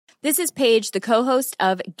This is Paige, the co-host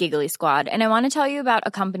of Giggly Squad, and I want to tell you about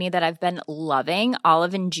a company that I've been loving,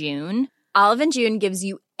 Olive & June. Olive & June gives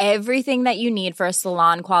you everything that you need for a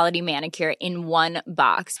salon-quality manicure in one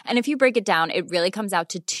box. And if you break it down, it really comes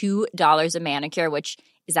out to $2 a manicure, which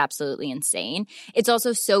is absolutely insane. It's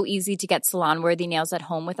also so easy to get salon-worthy nails at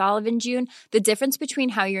home with Olive & June. The difference between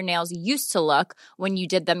how your nails used to look when you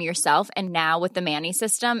did them yourself and now with the Mani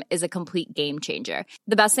system is a complete game changer.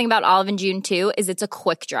 The best thing about Olive & June, too, is it's a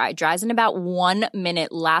quick dry. Dries in about 1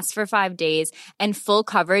 minute, lasts for 5 days, and full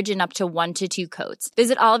coverage in up to 1 to 2 coats.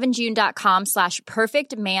 Visit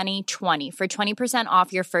oliveandjune.com/perfectmani20 for 20%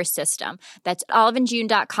 off your first system. That's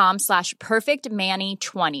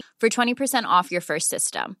oliveandjune.com/perfectmani20 for 20% off your first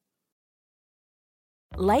system.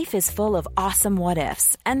 Life is full of awesome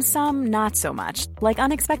what-ifs, and some not so much, like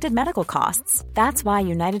unexpected medical costs. That's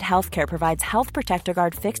why United Healthcare provides Health Protector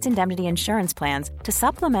Guard fixed indemnity insurance plans to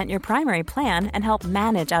supplement your primary plan and help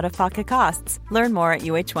manage out-of-pocket costs. Learn more at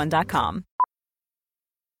uh1.com.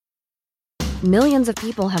 Millions of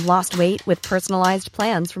people have lost weight with personalized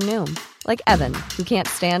plans from Noom. Like Evan, who can't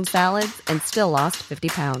stand salads and still lost 50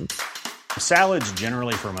 pounds. Salads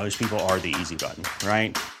generally for most people are the easy button,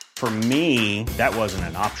 right? For me, that wasn't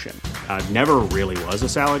an option. I never really was a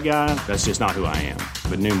salad guy. That's just not who I am.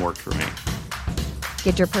 But Noom worked for me.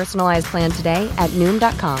 Get your personalized plan today at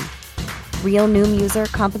Noom.com. Real Noom user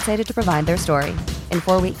compensated to provide their story. In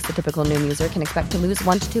 4 weeks, the typical Noom user can expect to lose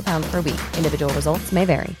 1 to 2 pounds per week. Individual results may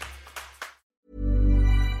vary.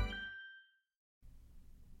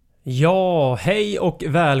 Ja, hej och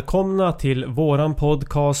välkomna till våran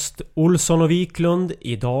podcast Olsson och Wiklund.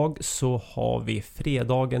 Idag så har vi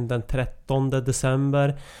fredagen den 13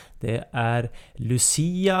 december. Det är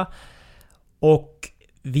Lucia och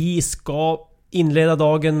vi ska inleda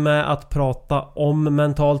dagen med att prata om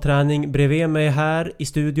mental träning. Bredvid mig här i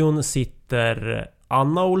studion sitter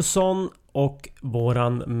Anna Olsson och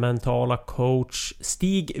våran mentala coach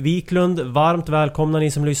Stig Wiklund. Varmt välkomna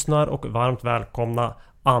ni som lyssnar och varmt välkomna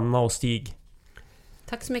Anna och Stig.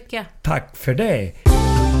 Tack så mycket. Tack för det.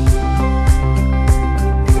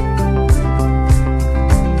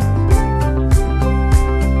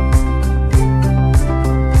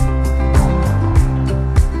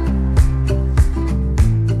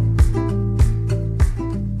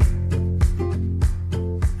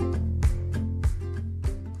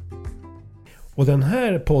 Och den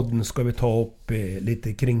här podden ska vi ta upp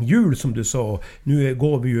lite kring jul som du sa. Nu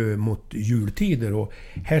går vi ju mot jultider och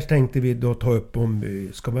här tänkte vi då ta upp om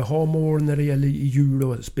ska vi ha mål när det gäller jul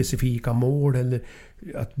och specifika mål eller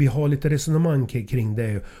att vi har lite resonemang kring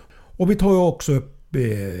det. Och vi tar ju också upp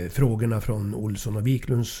frågorna från Olsson och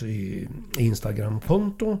Wiklunds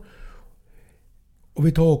Instagram-konto. Och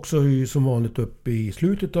vi tar också som vanligt upp i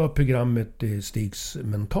slutet av programmet Stigs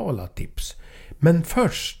mentala tips. Men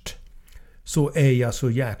först så är jag så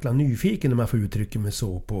jäkla nyfiken när man får uttrycka mig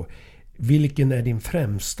så på vilken är din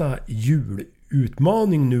främsta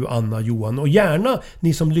julutmaning nu Anna Johan? Och gärna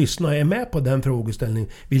ni som lyssnar är med på den frågeställningen.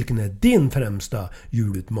 Vilken är din främsta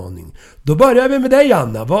julutmaning? Då börjar vi med dig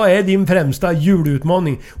Anna. Vad är din främsta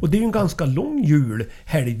julutmaning? Och det är ju en ganska lång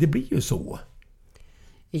julhelg, det blir ju så.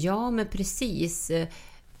 Ja men precis.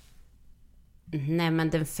 Nej men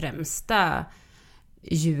den främsta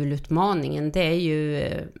julutmaningen det är ju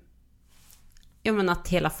att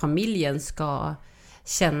hela familjen ska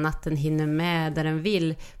känna att den hinner med där den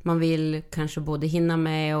vill. Man vill kanske både hinna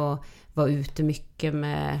med och vara ute mycket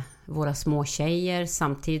med våra små tjejer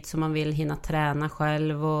samtidigt som man vill hinna träna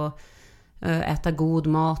själv och äta god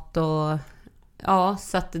mat och ja,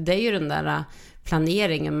 så att det är ju den där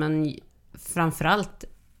planeringen, men framförallt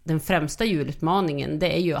den främsta julutmaningen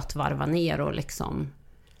det är ju att varva ner och liksom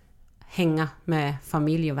hänga med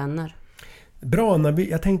familj och vänner. Bra Anna,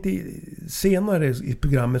 jag tänkte senare i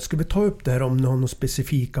programmet ska vi ta upp det här om några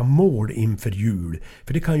specifika mål inför jul.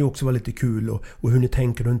 För det kan ju också vara lite kul och hur ni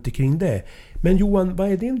tänker runt omkring det. Men Johan,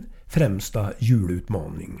 vad är din främsta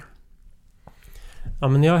julutmaning? Ja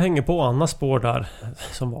men jag hänger på Annas spår där,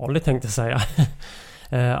 som vanligt tänkte jag säga.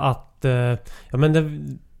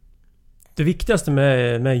 Det viktigaste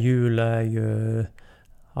med jul är ju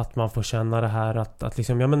att man får känna det här att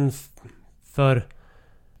liksom,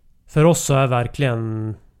 för oss så är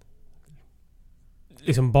verkligen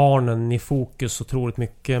liksom barnen i fokus otroligt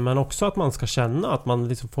mycket, men också att man ska känna att man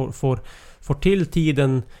liksom får till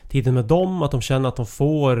tiden med dem, att de känner att de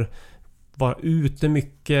får vara ute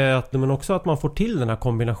mycket, men också att man får till den här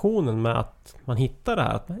kombinationen med att man hittar det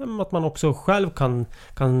här, att man också själv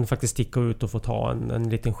kan faktiskt sticka ut och få ta en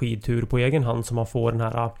liten skidtur på egen hand, så man får den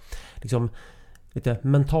här liksom lite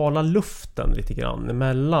mentala luften lite grann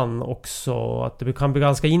emellan också. Att det kan bli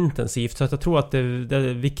ganska intensivt. Så att jag tror att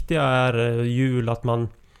det viktiga är jul att man...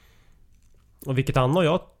 Och vilket Anna och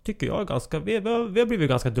jag tycker jag är ganska... Vi har blivit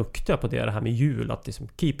ganska duktiga på det här med jul. Att liksom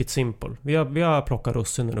keep it simple. Vi har plockat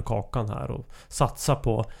russinen ur kakan här och satsat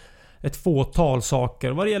på ett fåtal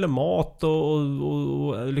saker. Vad det gäller mat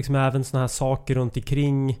och liksom även såna här saker runt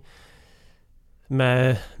omkring.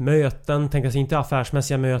 Med möten, tänker sig inte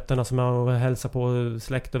affärsmässiga möten som att hälsa på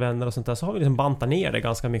släkt och vänner och sånt där. Så har vi liksom bantat ner det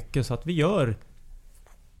ganska mycket så att vi gör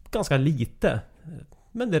ganska lite.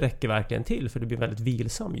 Men det räcker verkligen till för det blir väldigt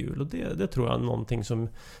vilsam jul. Och det tror jag är någonting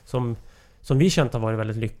som vi känt har varit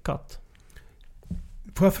väldigt lyckat.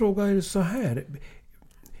 Får jag fråga er så här?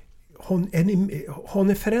 Har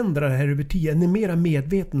ni förändrat det här över tid? Är ni mera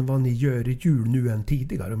medveten vad ni gör i jul nu än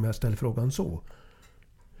tidigare om jag ställer frågan så?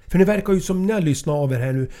 För ni verkar ju som när jag lyssnar av er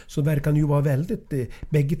här nu så verkar ni ju vara väldigt...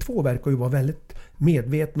 Bägge två verkar ju vara väldigt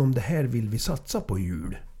medvetna om det här vill vi satsa på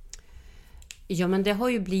jul. Ja, men det har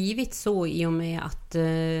ju blivit så i och med att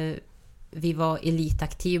vi var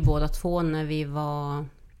elitaktiva båda två när vi var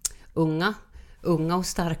unga och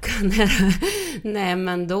starka. Nej,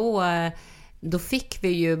 men då fick vi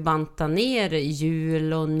ju banta ner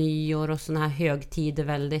jul och nyår och såna här högtider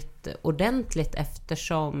väldigt ordentligt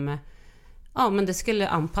eftersom men det skulle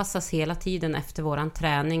anpassas hela tiden efter våran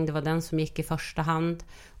träning. Det var den som gick i första hand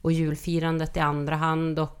och julfirandet i andra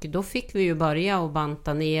hand. Och då fick vi ju börja och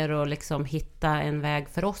banta ner och liksom hitta en väg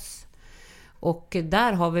för oss. Och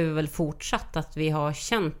där har vi väl fortsatt att vi har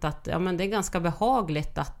känt att men det är ganska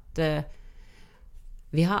behagligt att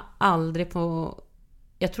vi har aldrig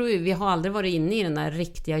vi har aldrig varit inne i den där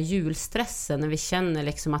riktiga julstressen när vi känner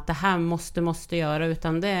liksom att det här måste göra,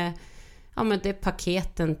 utan det är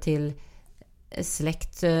paketen till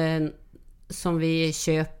släkt som vi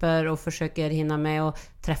köper och försöker hinna med och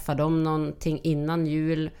träffa dem någonting innan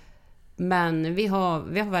jul. Men vi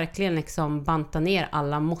har verkligen liksom bantat ner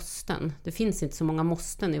alla måsten. Det finns inte så många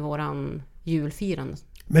måsten i våran julfirande.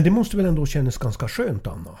 Men det måste väl ändå kännas ganska skönt,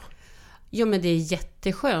 Anna? Ja, men det är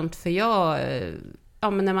jätteskönt för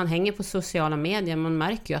men när man hänger på sociala medier, man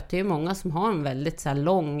märker ju att det är många som har en väldigt så här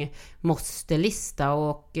lång måste-lista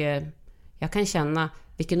och jag kan känna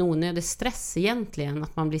vilken onödig stress egentligen,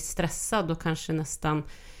 att man blir stressad och kanske nästan,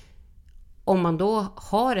 om man då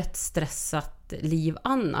har ett stressat liv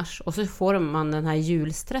annars och så får man den här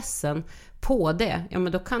julstressen på det,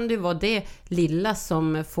 men då kan det ju vara det lilla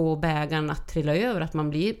som får bägaren att trilla över, att man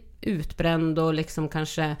blir utbränd och liksom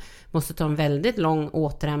kanske måste ta en väldigt lång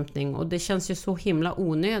återhämtning, och det känns ju så himla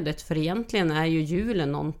onödigt, för egentligen är ju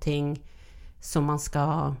julen någonting som man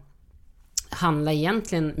ska handla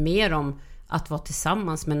egentligen mer om att vara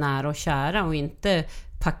tillsammans med nära och kära och inte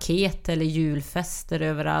paket eller julfester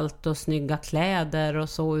överallt och snygga kläder och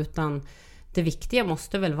så, utan det viktiga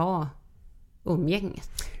måste väl vara umgänget.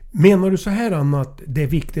 Menar du så här, Anna, att det är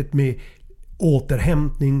viktigt med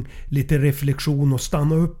återhämtning, lite reflektion och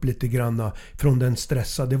stanna upp lite grann från den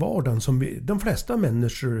stressade vardagen som de flesta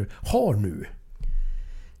människor har nu?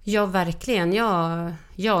 Ja, verkligen.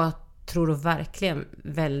 Jag tror verkligen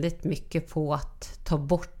väldigt mycket på att ta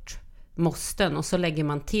bort måsten och så lägger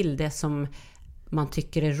man till det som man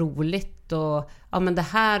tycker är roligt och men det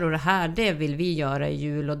här det vill vi göra i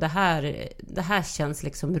jul, och det här känns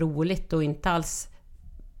liksom roligt och inte alls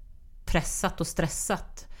pressat och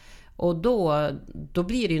stressat, och då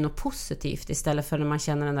blir det ju något positivt istället för när man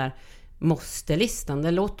känner den där måste-listan.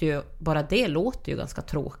 Det låter ju ganska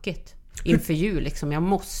tråkigt inför jul liksom, jag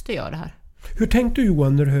måste göra det här. Hur tänkte du,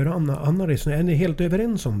 Johan, när du hör Anna resonera? Är ni helt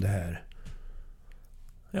överens om det här?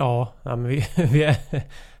 Ja, men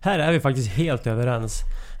här är vi faktiskt helt överens.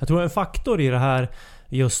 Jag tror en faktor i det här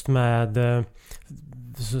just med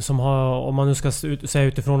som har, om man nu ska säga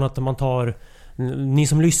utifrån att man tar ni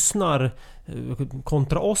som lyssnar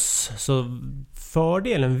kontra oss, så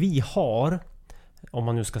fördelen vi har, om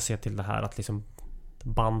man nu ska se till det här att liksom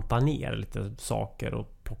banta ner lite saker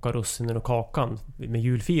och plocka russinen och kakan med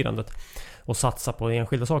julfirandet och satsa på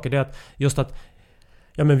enskilda saker, det är att just att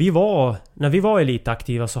men när vi var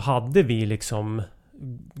elitaktiva så hade vi liksom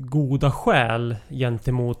goda skäl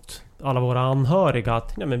gentemot alla våra anhöriga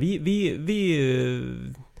att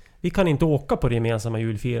vi kan inte åka på det gemensamma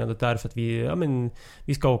julfirandet därför att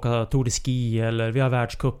vi ska åka Tour de Ski eller vi har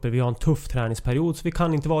världscuper, vi har en tuff träningsperiod, så vi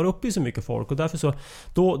kan inte vara uppe i så mycket folk, och därför så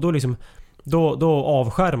då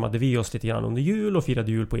avskärmade vi oss lite grann under jul och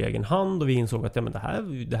firade jul på egen hand, och vi insåg att det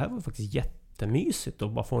här var faktiskt jättemysigt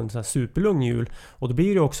att bara få en sån här superlugn jul. Och då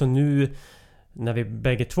blir det också nu när vi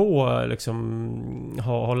bägge två liksom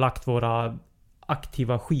har lagt våra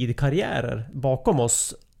aktiva skidkarriärer bakom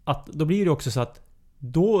oss, att då blir det också så att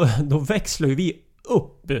då växlar vi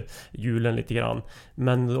upp hjulen lite grann.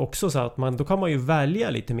 Men också så att då kan man ju välja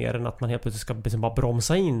lite mer än att man helt plötsligt ska liksom bara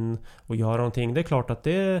bromsa in och göra någonting. Det är klart att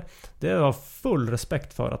det har full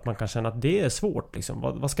respekt för att man kan känna att det är svårt liksom.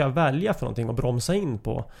 Vad ska jag välja för någonting att bromsa in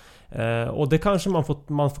på? Och det kanske man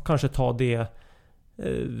får kanske ta det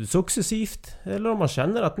successivt, eller om man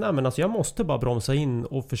känner att nej, men alltså jag måste bara bromsa in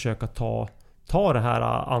och försöka ta det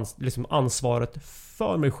här liksom ansvaret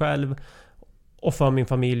för mig själv och för min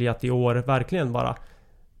familj, att i år verkligen bara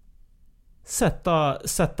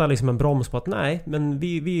sätta liksom en broms på att nej, men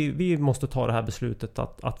vi måste ta det här beslutet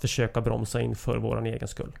att försöka bromsa in för våran egen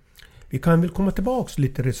skull. Vi kan väl komma tillbaks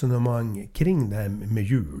lite resonemang kring det här med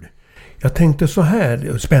jul. Jag tänkte så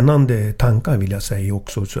här, spännande tankar vill jag säga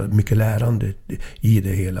också, så mycket lärande i det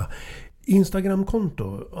hela.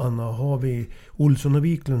 Instagramkonto, Anna, har vi Olsson och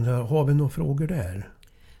Wiklund, har vi några frågor där?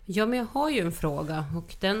 Ja, men jag har ju en fråga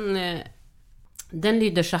och den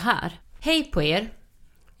lyder så här. Hej på er!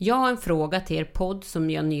 Jag har en fråga till er podd som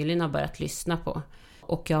jag nyligen har börjat lyssna på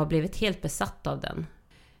och jag har blivit helt besatt av den.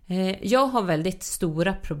 Jag har väldigt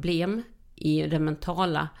stora problem i det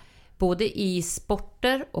mentala, både i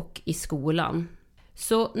sporter och i skolan.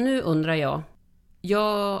 Så nu undrar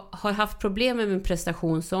jag har haft problem med min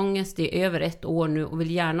prestationsångest i över 1 år nu och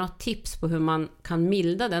vill gärna ha tips på hur man kan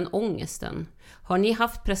milda den ångesten. Har ni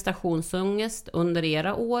haft prestationsångest under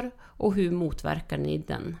era år och hur motverkar ni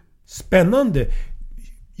den? Spännande!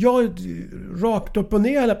 Jag rakt upp och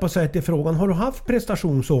ner på att säga till frågan, har du haft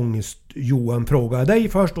prestationsångest? Johan frågar dig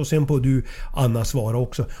först och sen på du, Anna, svara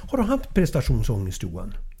också. Har du haft prestationsångest,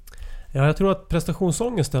 Johan? Ja, jag tror att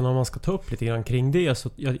prestationsångesten, om man ska ta upp lite grann kring det, så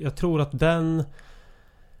jag tror att den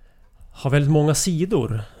har väldigt många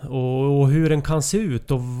sidor och hur den kan se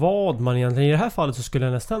ut och vad man egentligen, i det här fallet så skulle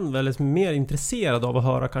jag nästan väldigt mer intresserad av att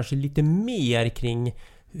höra kanske lite mer kring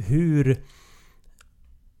hur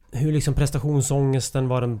liksom prestationsångesten,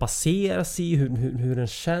 vad den baseras i, hur den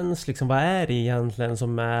känns, liksom vad är det egentligen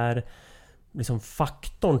som är liksom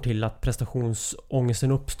faktorn till att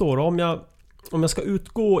prestationsångesten uppstår. Och om jag ska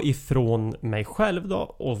utgå ifrån mig själv då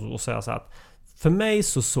och säga så här att för mig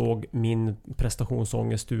så såg min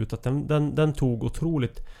prestationsångest ut att den tog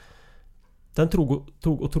otroligt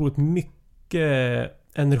mycket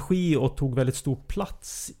energi och tog väldigt stor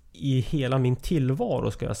plats i hela min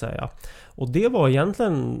tillvaro, ska jag säga. Och det var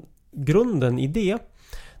egentligen grunden i det.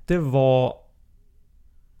 Det var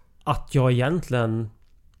att jag egentligen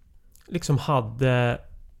liksom hade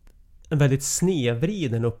en väldigt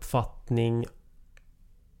snedvriden uppfattning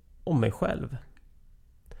om mig själv.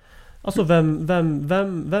 Alltså vem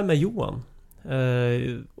är Johan?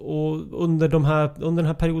 Och under den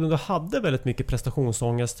här perioden då jag hade väldigt mycket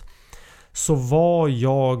prestationsångest, så var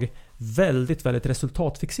jag väldigt, väldigt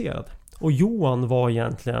resultatfixerad. Och Johan var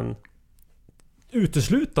egentligen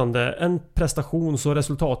uteslutande en prestations- och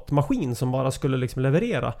resultatmaskin som bara skulle liksom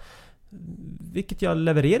leverera. Vilket jag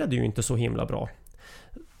levererade ju inte så himla bra.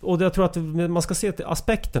 Och jag tror att man ska se till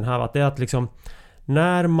aspekten här, att det är att liksom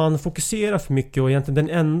när man fokuserar för mycket och egentligen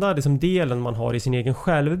den enda liksom delen man har i sin egen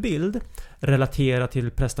självbild relaterat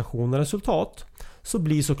till prestation och resultat, så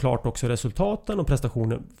blir såklart också resultaten och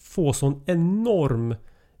prestationen få sån enorm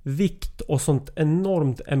vikt och sånt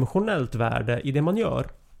enormt emotionellt värde i det man gör.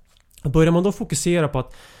 Börjar man då fokusera på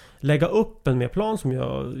att lägga upp en mer plan, som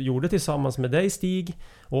jag gjorde tillsammans med dig, Stig,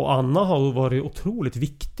 och Anna har varit otroligt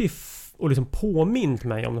viktig och liksom påmint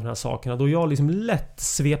mig om de här sakerna, då jag liksom lätt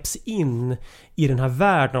sveps in i den här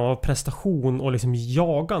världen av prestation och liksom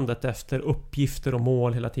jagandet efter uppgifter och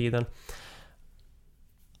mål hela tiden.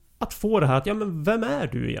 Att få det här att, ja men vem är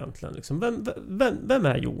du egentligen? Liksom? Vem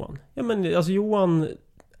är Johan? Ja men alltså Johan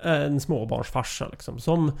är en småbarnsfarsa liksom,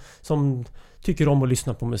 som tycker om att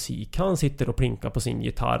lyssna på musik. Han sitter och plinkar på sin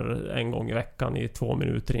gitarr en gång i veckan i 2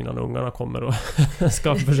 minuter innan ungarna kommer och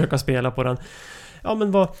ska försöka spela på den. Ja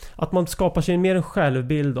men att man skapar sig mer en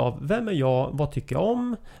självbild av vem är jag, vad tycker jag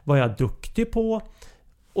om, vad är jag duktig på,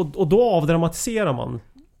 och då avdramatiserar man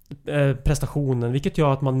prestationen, vilket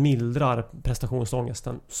gör att man mildrar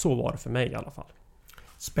prestationsångesten. Så var det för mig i alla fall.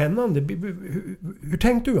 Spännande. Hur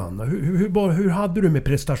tänkte du, Anna? Hur hade du med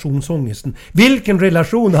prestationsångesten? Vilken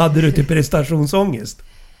relation hade du till prestationsångest?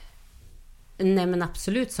 Nej men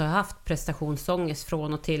absolut så har jag haft prestationsångest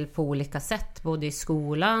från och till på olika sätt. Både i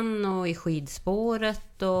skolan och i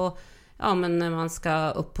skidspåret och ja, men när man ska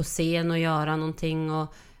upp på scen och göra någonting.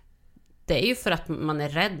 Och det är ju för att man är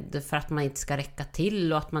rädd för att man inte ska räcka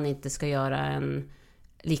till och att man inte ska göra en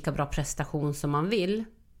lika bra prestation som man vill.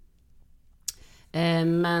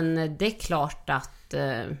 Men det är klart att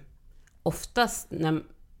oftast när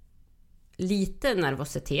lite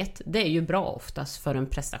nervositet, det är ju bra oftast för en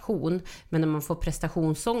prestation. Men när man får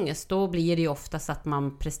prestationsångest, då blir det ju oftast att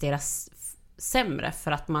man presterar sämre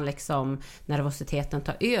för att man liksom, nervositeten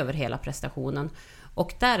tar över hela prestationen.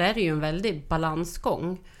 Och där är det ju en väldig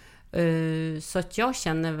balansgång. Så att jag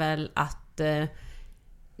känner väl att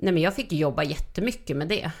men jag fick jobba jättemycket med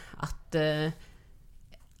det.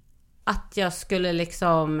 Att jag skulle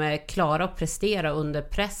liksom klara att prestera under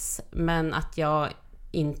press, men att jag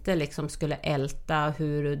inte liksom skulle älta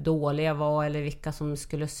hur dålig jag var eller vilka som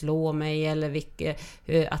skulle slå mig eller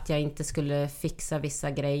att jag inte skulle fixa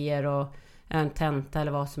vissa grejer och en tenta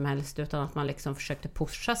eller vad som helst, utan att man liksom försökte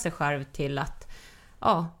pusha sig själv till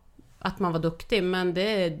att man var duktig. Men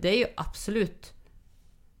det är ju absolut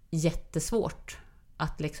jättesvårt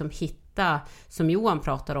att liksom hitta, som Johan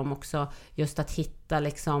pratar om också, just att hitta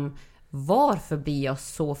liksom, varför blir jag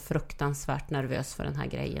så fruktansvärt nervös för den här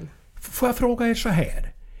grejen? Får jag fråga er så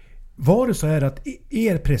här? Var det så här att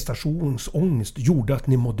er prestationsångest gjorde att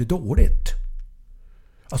ni mådde dåligt?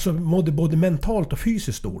 Alltså mådde både mentalt och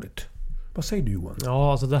fysiskt dåligt? Vad säger du, Johan?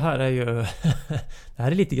 Ja, alltså det här är ju det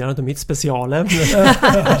här är lite grann av mitt specialämne.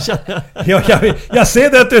 Jag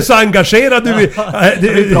ser det att du är så engagerad.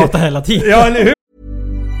 Du pratar hela tiden. Ja, eller hur?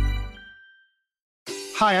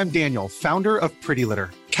 Hi, I'm Daniel, founder of Pretty Litter.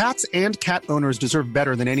 Cats and cat owners deserve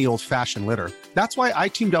better than any old-fashioned litter. That's why I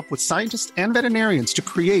teamed up with scientists and veterinarians to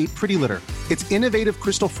create Pretty Litter. Its innovative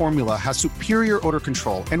crystal formula has superior odor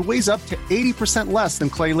control and weighs up to 80% less than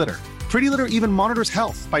clay litter. Pretty Litter even monitors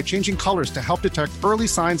health by changing colors to help detect early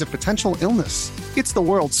signs of potential illness. It's the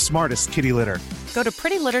world's smartest kitty litter. Go to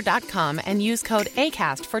prettylitter.com and use code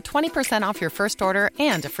ACAST for 20% off your first order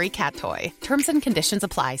and a free cat toy. Terms and conditions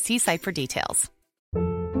apply. See site for details.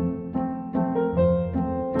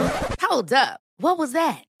 Hold up. What was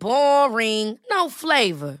that? Boring. No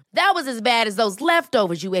flavor. That was as bad as those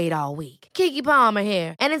leftovers you ate all week. Keke Palmer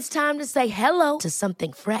here, and it's time to say hello to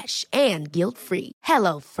something fresh and guilt-free.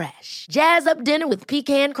 Hello Fresh. Jazz up dinner with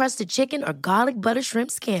pecan-crusted chicken or garlic butter shrimp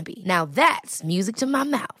scampi. Now that's music to my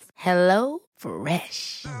mouth. Hello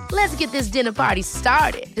Fresh. Let's get this dinner party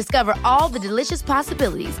started. Discover all the delicious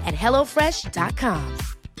possibilities at hellofresh.com.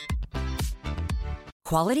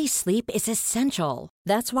 Quality sleep is essential.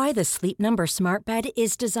 That's why the Sleep Number Smart Bed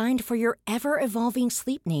is designed for your ever-evolving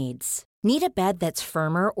sleep needs. Need a bed that's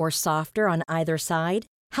firmer or softer on either side?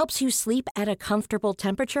 Helps you sleep at a comfortable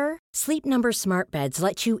temperature? Sleep Number Smart Beds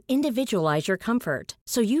let you individualize your comfort,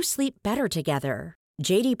 so you sleep better together.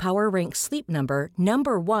 J.D. Power ranks Sleep Number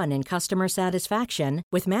 #1 in customer satisfaction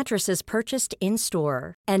with mattresses purchased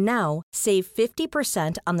in-store. And now, save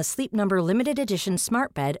 50% on the Sleep Number Limited Edition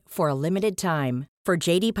Smart Bed for a limited time. For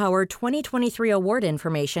JD Power 2023 award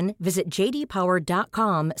information, visit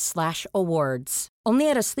jdpower.com/awards. Only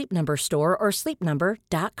at a Sleep Number store or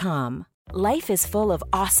sleepnumber.com. Life is full of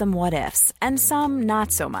awesome what-ifs, and some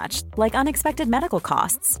not so much, like unexpected medical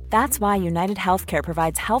costs. That's why United Healthcare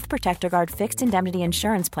provides Health Protector Guard fixed indemnity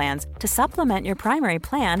insurance plans to supplement your primary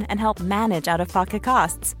plan and help manage out-of-pocket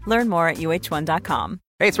costs. Learn more at uh1.com.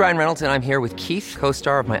 Hey, it's Ryan Reynolds, and I'm here with Keith,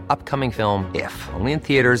 co-star of my upcoming film, If, only in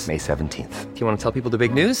theaters May 17th. Do you want to tell people the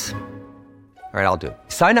big news? All right, I'll do it.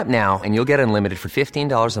 Sign up now and you'll get unlimited for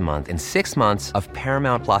 $15 a month and 6 months of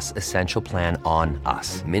Paramount Plus Essential Plan on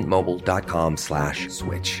us.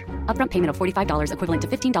 MintMobile.com/switch. Upfront payment of $45 equivalent to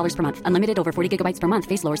 $15 per month. Unlimited over 40 gigabytes per month.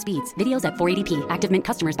 Face lower speeds. Videos at 480p. Active Mint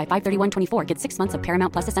customers by 531.24 get 6 months of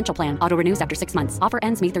Paramount Plus Essential Plan. Auto renews after 6 months. Offer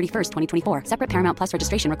ends May 31st, 2024. Separate Paramount Plus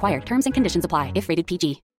registration required. Terms and conditions apply if rated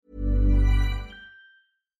PG.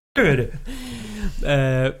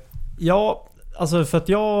 Ja, alltså för att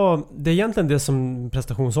det är egentligen det som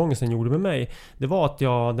prestationsångesten gjorde med mig. Det var att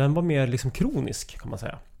den var mer liksom kronisk, kan man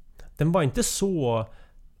säga. Den var inte så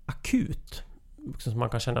akut som man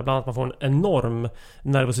kan känna. Bland annat man får en enorm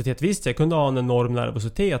nervositet. Visst, jag kunde ha en enorm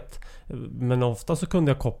nervositet, men ofta så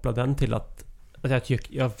kunde jag koppla den till att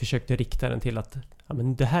jag försökte rikta den till att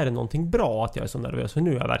men det här är någonting bra att jag är så nervös, för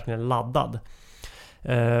nu är jag verkligen laddad.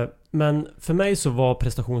 Men för mig så var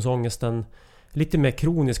prestationsångesten lite mer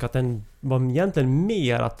kronisk, att den var egentligen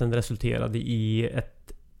mer att den resulterade i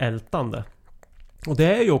ett ältande. Och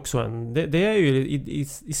det är ju också det är ju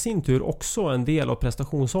i sin tur också en del av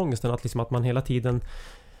prestationsångesten, att liksom att man hela tiden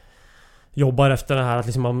jobbar efter det här, att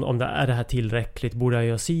liksom om det är det här tillräckligt, borde jag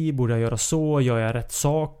göra si, borde jag göra så, gör jag rätt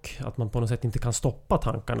sak, att man på något sätt inte kan stoppa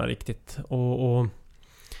tankarna riktigt. Och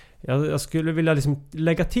jag skulle vilja liksom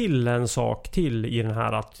lägga till en sak till i den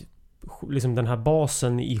här, att liksom den här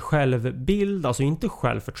basen i självbild, alltså inte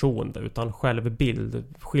självförtroende utan självbild.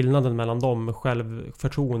 Skillnaden mellan dem,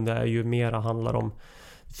 självförtroende är ju mera handlar om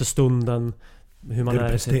för stunden, hur man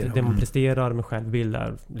är, det man presterar med självbild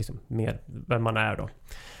är liksom mer vem man är då.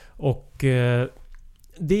 Och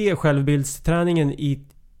det är självbildsträningen i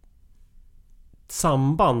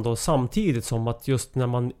samband och samtidigt som att just när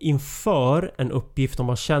man inför en uppgift och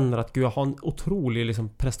man känner att gud, jag har en otrolig liksom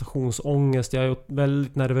prestationsångest, jag är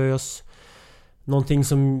väldigt nervös. Någonting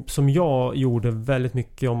som jag gjorde väldigt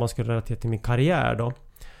mycket om man ska relatera till min karriär då.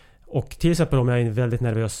 Och till exempel om jag är väldigt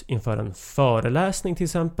nervös inför en föreläsning till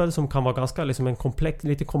exempel, som kan vara ganska liksom en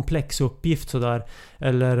lite komplex uppgift sådär.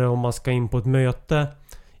 Eller om man ska in på ett möte.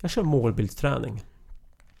 Jag kör målbildsträning.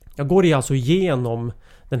 Jag går alltså igenom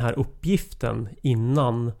den här uppgiften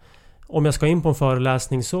innan. Om jag ska in på en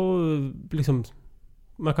föreläsning så liksom,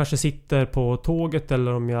 man kanske sitter på tåget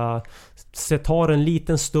eller om jag tar en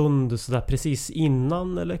liten stund så där precis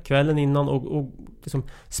innan eller kvällen innan och liksom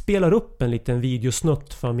spelar upp en liten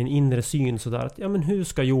videosnutt för min inre syn så där att ja, men hur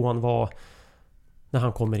ska Johan vara när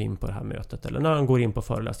han kommer in på det här mötet eller när han går in på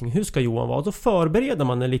föreläsningen, hur ska Johan vara? Då förbereder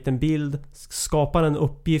man en liten bild, skapar en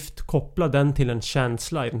uppgift, kopplar den till en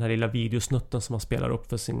känsla i den här lilla videosnutten som man spelar upp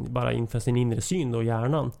bara inför sin inre syn och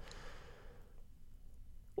hjärnan.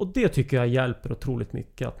 Och det tycker jag hjälper otroligt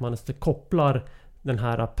mycket, att man kopplar den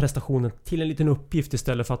här prestationen till en liten uppgift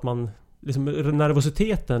istället för att man liksom,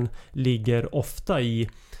 nervositeten ligger ofta i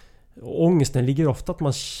ångesten ligger ofta att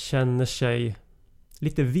man känner sig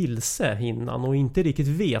lite vilse innan och inte riktigt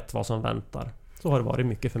vet vad som väntar. Så har det varit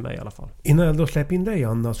mycket för mig i alla fall. Innan jag då släpper in dig,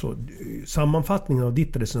 Anna, så sammanfattningen av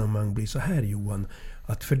ditt resonemang blir så här, Johan.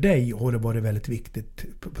 Att för dig har det varit väldigt viktigt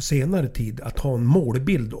på senare tid att ha en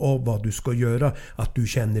målbild av vad du ska göra. Att du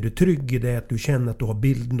känner dig trygg i det, att du känner att du har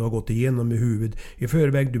bilden du har gått igenom i huvudet i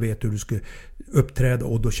förväg. Du vet hur du ska uppträda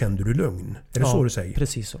och då kände du lugn. Är det så du säger?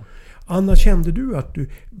 Precis så. Anna, kände du att du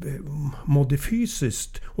mådde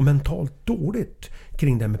fysiskt och mentalt dåligt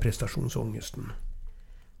kring det med prestationsångesten?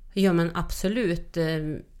 Ja, men absolut.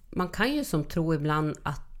 Man kan ju som tro ibland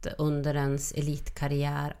att under ens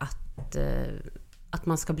elitkarriär att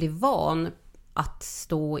man ska bli van att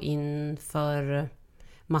stå inför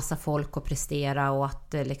massa folk och prestera och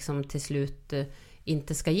att det liksom till slut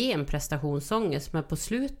inte ska ge en prestationsångest. Men på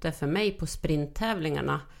slutet för mig på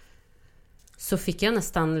sprinttävlingarna så fick jag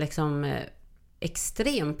nästan liksom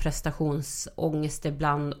extrem prestationsångest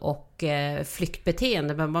ibland och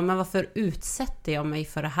flyktbeteende. Men varför utsätter jag mig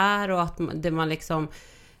för det här? Och att det man liksom,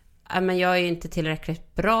 men jag är inte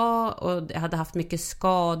tillräckligt bra och jag hade haft mycket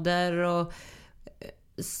skador och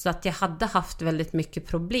så att jag hade haft väldigt mycket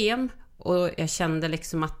problem och jag kände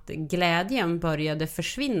liksom att glädjen började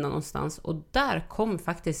försvinna någonstans och där kom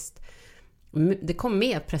faktiskt det kom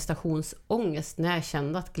mer prestationsångest när jag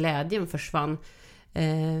kände att glädjen försvann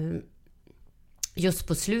just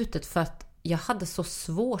på slutet, för att jag hade så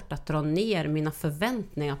svårt att dra ner mina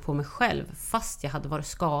förväntningar på mig själv. Fast jag hade varit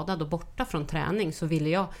skadad och borta från träning så ville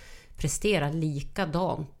jag prestera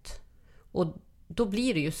likadant. Och då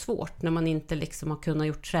blir det ju svårt när man inte liksom har kunnat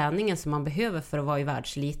gjort träningen som man behöver för att vara i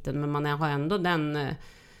världseliten. Men man har ändå den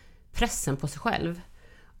pressen på sig själv.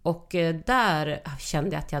 Och där kände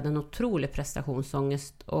jag att jag hade en otrolig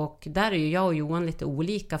prestationsångest. Och där är ju jag och Johan lite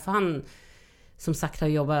olika. För han som sagt har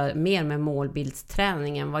jobbat mer med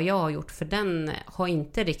målbildsträning än vad jag har gjort. För den har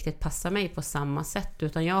inte riktigt passat mig på samma sätt.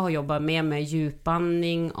 Utan jag har jobbat mer med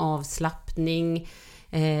djupandning, avslappning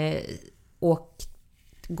och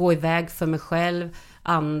gå iväg för mig själv,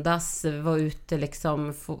 andas, vara ute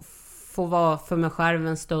liksom, få vara för mig själv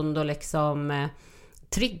en stund och liksom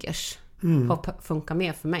triggers har funkat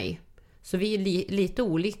mer för mig. Så vi är lite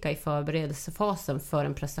olika i förberedelsefasen för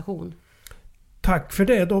en prestation. Tack för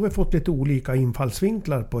det. Då har vi fått lite olika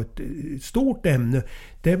infallsvinklar på ett stort ämne.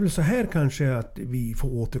 Det är väl så här kanske att vi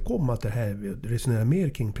får återkomma till det här, resonera mer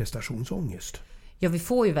kring prestationsångest. Ja, vi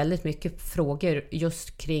får ju väldigt mycket frågor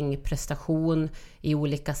just kring prestation i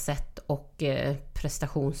olika sätt och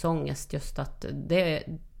prestationsångest. Just att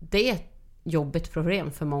det är ett jobbigt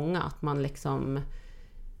problem för många, att man liksom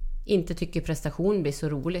inte tycker prestation blir så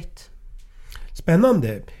roligt.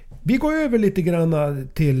 Spännande. Vi går över lite grann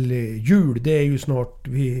till jul. Det är ju snart,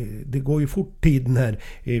 det går ju fort tiden här.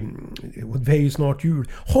 Det är ju snart jul.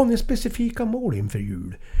 Har ni specifika mål inför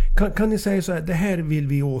jul? Kan ni säga så här, det här vill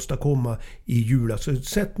vi åstadkomma i jul? Alltså,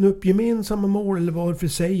 sätt ni upp gemensamma mål eller var för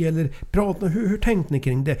sig? Eller prata, hur tänkte ni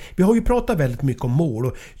kring det? Vi har ju pratat väldigt mycket om mål.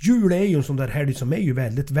 Och jul är ju en sån där helg som är ju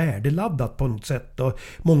väldigt värdeladdat på något sätt. Och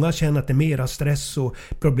många känner att det är mera stress och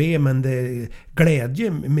problem än det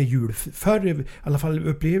glädje med jul. Förr i alla fall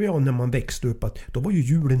upplever jag när man växte upp att då var ju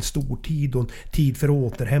julen stor tid och tid för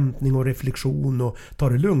återhämtning och reflektion och ta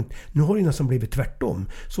det lugnt. Nu har det nästan blivit tvärtom.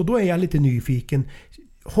 Så då är jag lite nyfiken.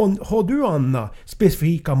 Har du, Anna,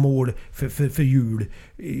 specifika mål för jul?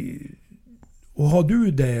 Och har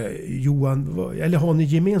du det, Johan? Eller har ni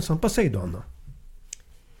gemensamt? Vad säger du, Anna?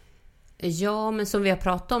 Ja, men som vi har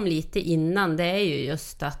pratat om lite innan, det är ju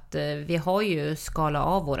just att vi har ju skalat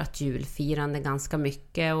av vårt julfirande ganska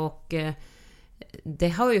mycket, och det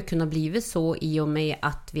har ju kunnat bli så i och med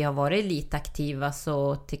att vi har varit lite aktiva.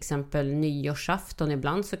 Så till exempel nyårsafton,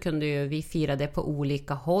 ibland så kunde ju vi fira det på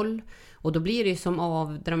olika håll, och då blir det ju som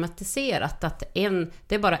avdramatiserat att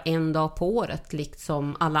det är bara en dag på året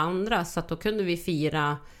liksom alla andra, så att då kunde vi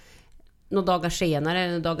fira några dagar senare,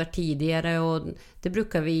 några dagar tidigare, och det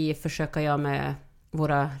brukar vi försöka göra med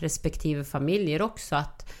våra respektive familjer också,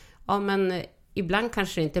 att ja, men ibland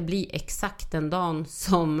kanske det inte blir exakt den dagen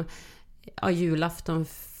som julafton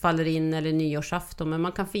faller in eller nyårsafton, men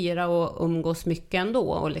man kan fira och umgås mycket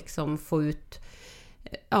ändå och liksom få ut,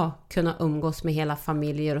 kunna umgås med hela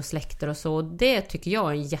familjer och släkter och så. Det tycker jag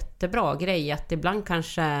är en jättebra grej, att ibland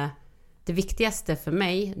kanske det viktigaste för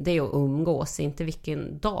mig, det är att umgås, inte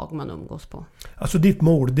vilken dag man umgås på. Alltså ditt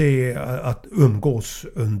mål, det är att umgås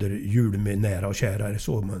under jul med nära och kära, är det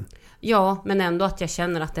så man? Ja, men ändå att jag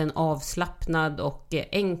känner att det är en avslappnad och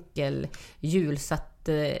enkel jul, så att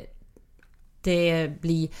det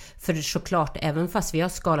blir, för såklart, även fast vi har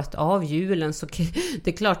skalat av julen, så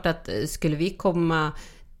det är klart att skulle vi komma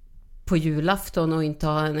på julafton och inte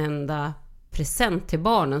ha en enda present till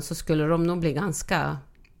barnen, så skulle de nog bli ganska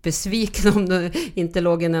besvikna om det inte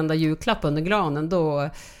låg en enda julklapp under granen.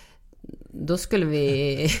 Då skulle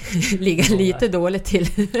vi ligga lite dåligt till.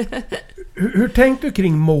 Hur tänkte du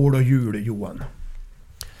kring mål och jul, Johan?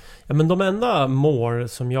 Ja, men de enda mål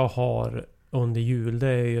som jag har under jul, det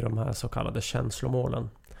är ju de här så kallade känslomålen.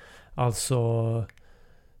 Alltså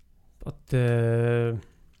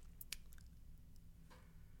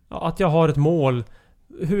att jag har ett mål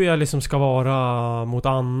hur jag liksom ska vara mot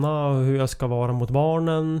Anna och hur jag ska vara mot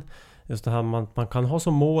barnen. Just det här man kan ha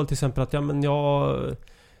som mål till exempel att jag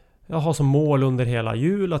har som mål under hela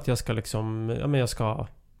jul att jag ska liksom jag ska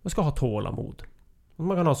ha tålamod.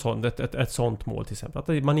 Man kan ha ett sånt mål till exempel. Att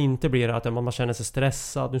man inte blir att man känner sig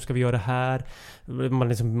stressad. Nu ska vi göra det här.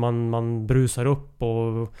 Man brusar upp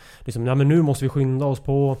och liksom, men nu måste vi skynda oss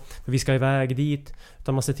på. För vi ska iväg dit.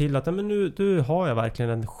 Utan man ser till att men nu har jag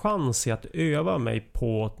verkligen en chans i att öva mig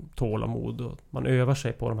på tålamod. Och man övar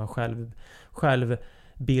sig på de här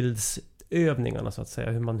självbildsövningarna så att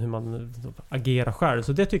säga. Hur man agerar själv.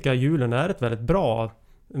 Så det tycker jag julen är en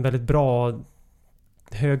väldigt bra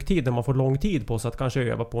högtid där man får lång tid på sig att kanske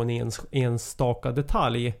öva på en enstaka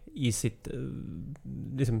detalj i sitt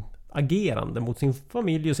liksom, agerande mot sin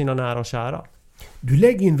familj och sina nära och kära. Du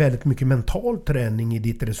lägger in väldigt mycket mental träning i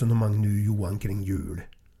ditt resonemang nu, Johan, kring jul.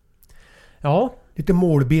 Ja. Lite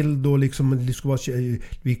målbild och liksom det ska vara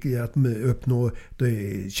att uppnå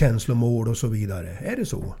känslomål och så vidare. Är det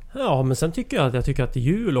så? Ja, men sen tycker jag att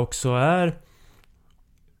jul också är...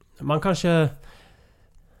 Man kanske...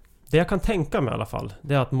 Det jag kan tänka mig i alla fall,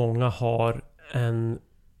 det är att många har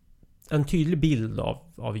en tydlig bild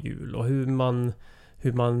av jul och hur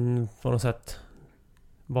man på något sätt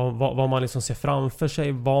vad man liksom ser framför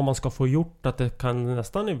sig, vad man ska få gjort, att det kan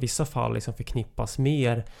nästan i vissa fall liksom förknippas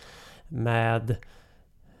mer med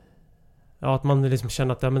att man liksom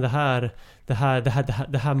känner att men det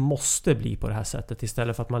här måste bli på det här sättet,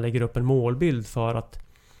 istället för att man lägger upp en målbild för att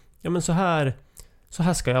men så här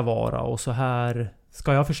ska jag vara och så här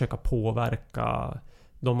ska jag försöka påverka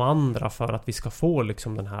de andra för att vi ska få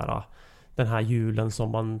liksom den här julen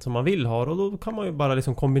som man vill ha. Och då kan man ju bara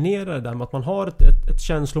liksom kombinera det där med att man har ett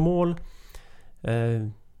känslomål.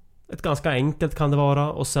 Ett ganska enkelt kan det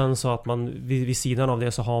vara. Och sen så att man vid sidan av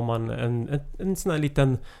det så har man en sån här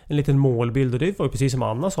liten målbild. Och det var ju precis som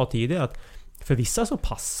Anna sa tidigare, att för vissa så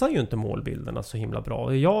passar ju inte målbilderna så himla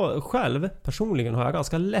bra. Jag själv personligen har jag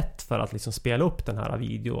ganska lätt för att liksom spela upp den här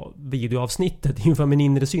videoavsnittet inför min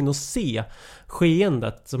inre syn och se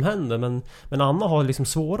skeendet som händer. Men Anna har liksom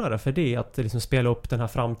svårare för det, att liksom spela upp den här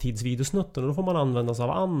framtidsvideosnutten, och då får man använda sig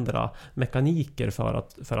av andra mekaniker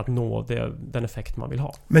för att nå den effekt man vill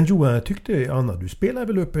ha. Men Johan, jag tyckte Anna, du spelade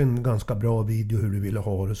väl upp en ganska bra video hur du ville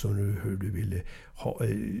ha det, hur du ville ha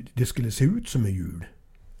det skulle se ut som en jul.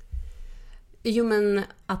 Jo, men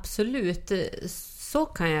absolut, så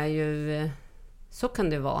kan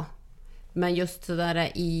det vara. Men just så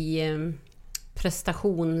där i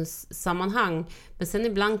prestationssammanhang. Men sen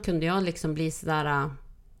ibland kunde jag liksom bli så där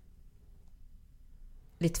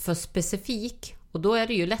lite för specifik. Och då är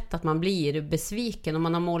det ju lätt att man blir besviken om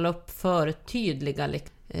man har målat upp för tydliga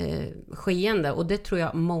skeende. Och det tror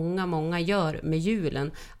jag många gör med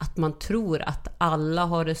julen. Att man tror att alla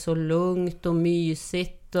har det så lugnt och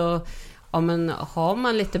mysigt och men har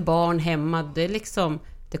man lite barn hemma, det är liksom,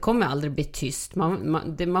 det kommer aldrig bli tyst.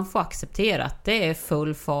 Man får acceptera att det är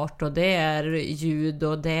full fart och det är ljud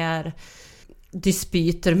och det är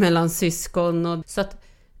dispyter mellan syskon. Och, så att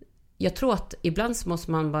jag tror att ibland så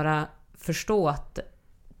måste man bara förstå att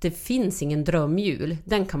det finns ingen drömjul.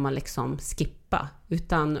 Den kan man liksom skippa.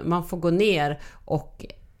 Utan man får gå ner och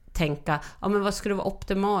tänka, ja men vad skulle vara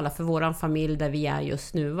optimala för våran familj där vi är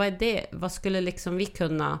just nu? Vad är det? Vad skulle liksom vi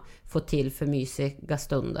kunna få till för mysiga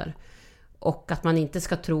stunder? Och att man inte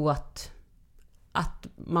ska tro att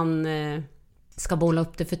man ska bolla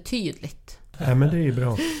upp det för tydligt. Ja, men det är ju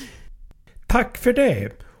bra. Tack för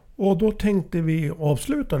det! Och då tänkte vi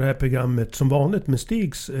avsluta det här programmet som vanligt med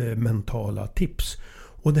Stigs mentala tips.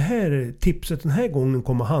 Och det här tipset den här gången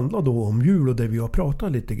kommer att handla då om jul och det vi har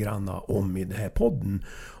pratat lite grann om i den här podden.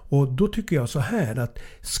 Och då tycker jag så här att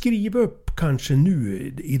skriv upp kanske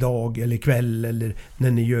nu idag eller kväll eller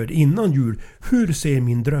när ni gör innan jul. Hur ser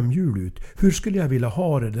min drömjul ut? Hur skulle jag vilja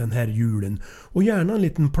ha det den här julen? Och gärna en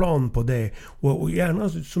liten plan på det. Och gärna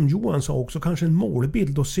som Johan sa också kanske en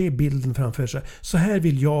målbild och se bilden framför sig. Så här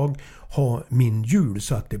vill jag ha min jul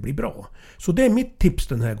så att det blir bra. Så det är mitt tips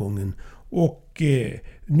den här gången. Och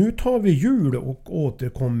nu tar vi jul och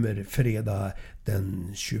återkommer fredag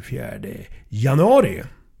den 24 januari.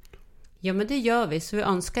 Ja men det gör vi, så vi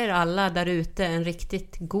önskar er alla där ute en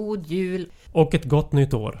riktigt god jul. Och ett gott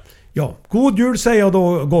nytt år. Ja, god jul säger jag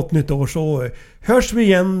då, gott nytt år, så hörs vi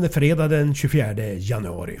igen fredag den 24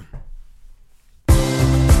 januari.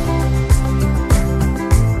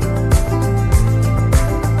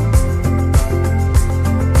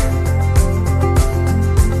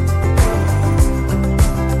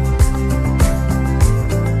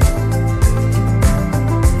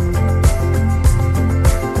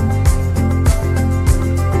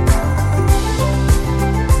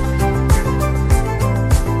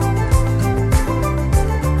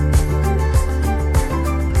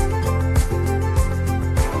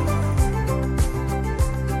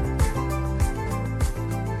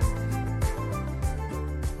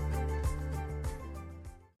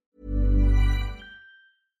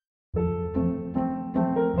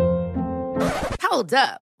 Hold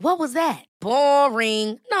up. What was that?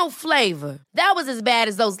 Boring. No flavor. That was as bad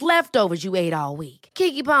as those leftovers you ate all week.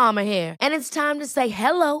 Keke Palmer here, and it's time to say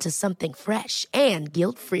hello to something fresh and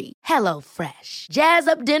guilt-free. Hello Fresh. Jazz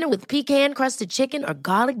up dinner with pecan-crusted chicken or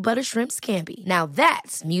garlic butter shrimp scampi. Now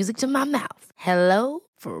that's music to my mouth. Hello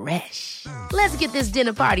Fresh. Let's get this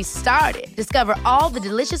dinner party started. Discover all the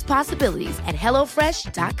delicious possibilities at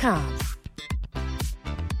hellofresh.com.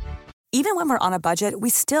 Even when we're on a budget, we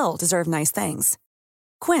still deserve nice things.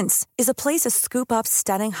 Quince is a place to scoop up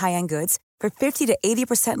stunning high-end goods for 50 to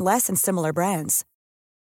 80% less than similar brands.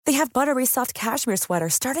 They have buttery soft cashmere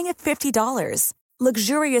sweaters starting at $50,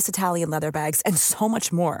 luxurious Italian leather bags, and so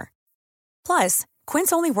much more. Plus,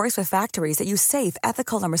 Quince only works with factories that use safe,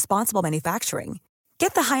 ethical, and responsible manufacturing.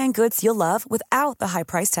 Get the high-end goods you'll love without the high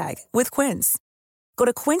price tag with Quince. Go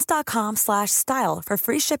to quince.com/style for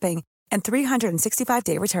free shipping and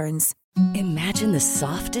 365-day returns. Imagine the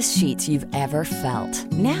softest sheets you've ever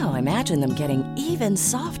felt. Now imagine them getting even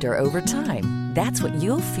softer over time. That's what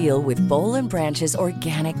you'll feel with Boll & Branch's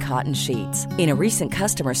organic cotton sheets. In a recent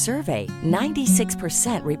customer survey,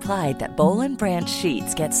 96% replied that Boll & Branch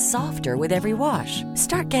sheets get softer with every wash.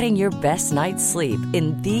 Start getting your best night's sleep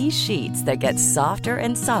in these sheets that get softer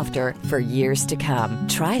and softer for years to come.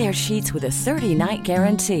 Try their sheets with a 30-night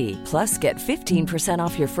guarantee. Plus, get 15%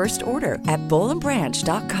 off your first order at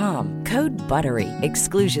bollandbranch.com. Code BUTTERY.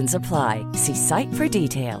 Exclusions apply. See site for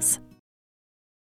details.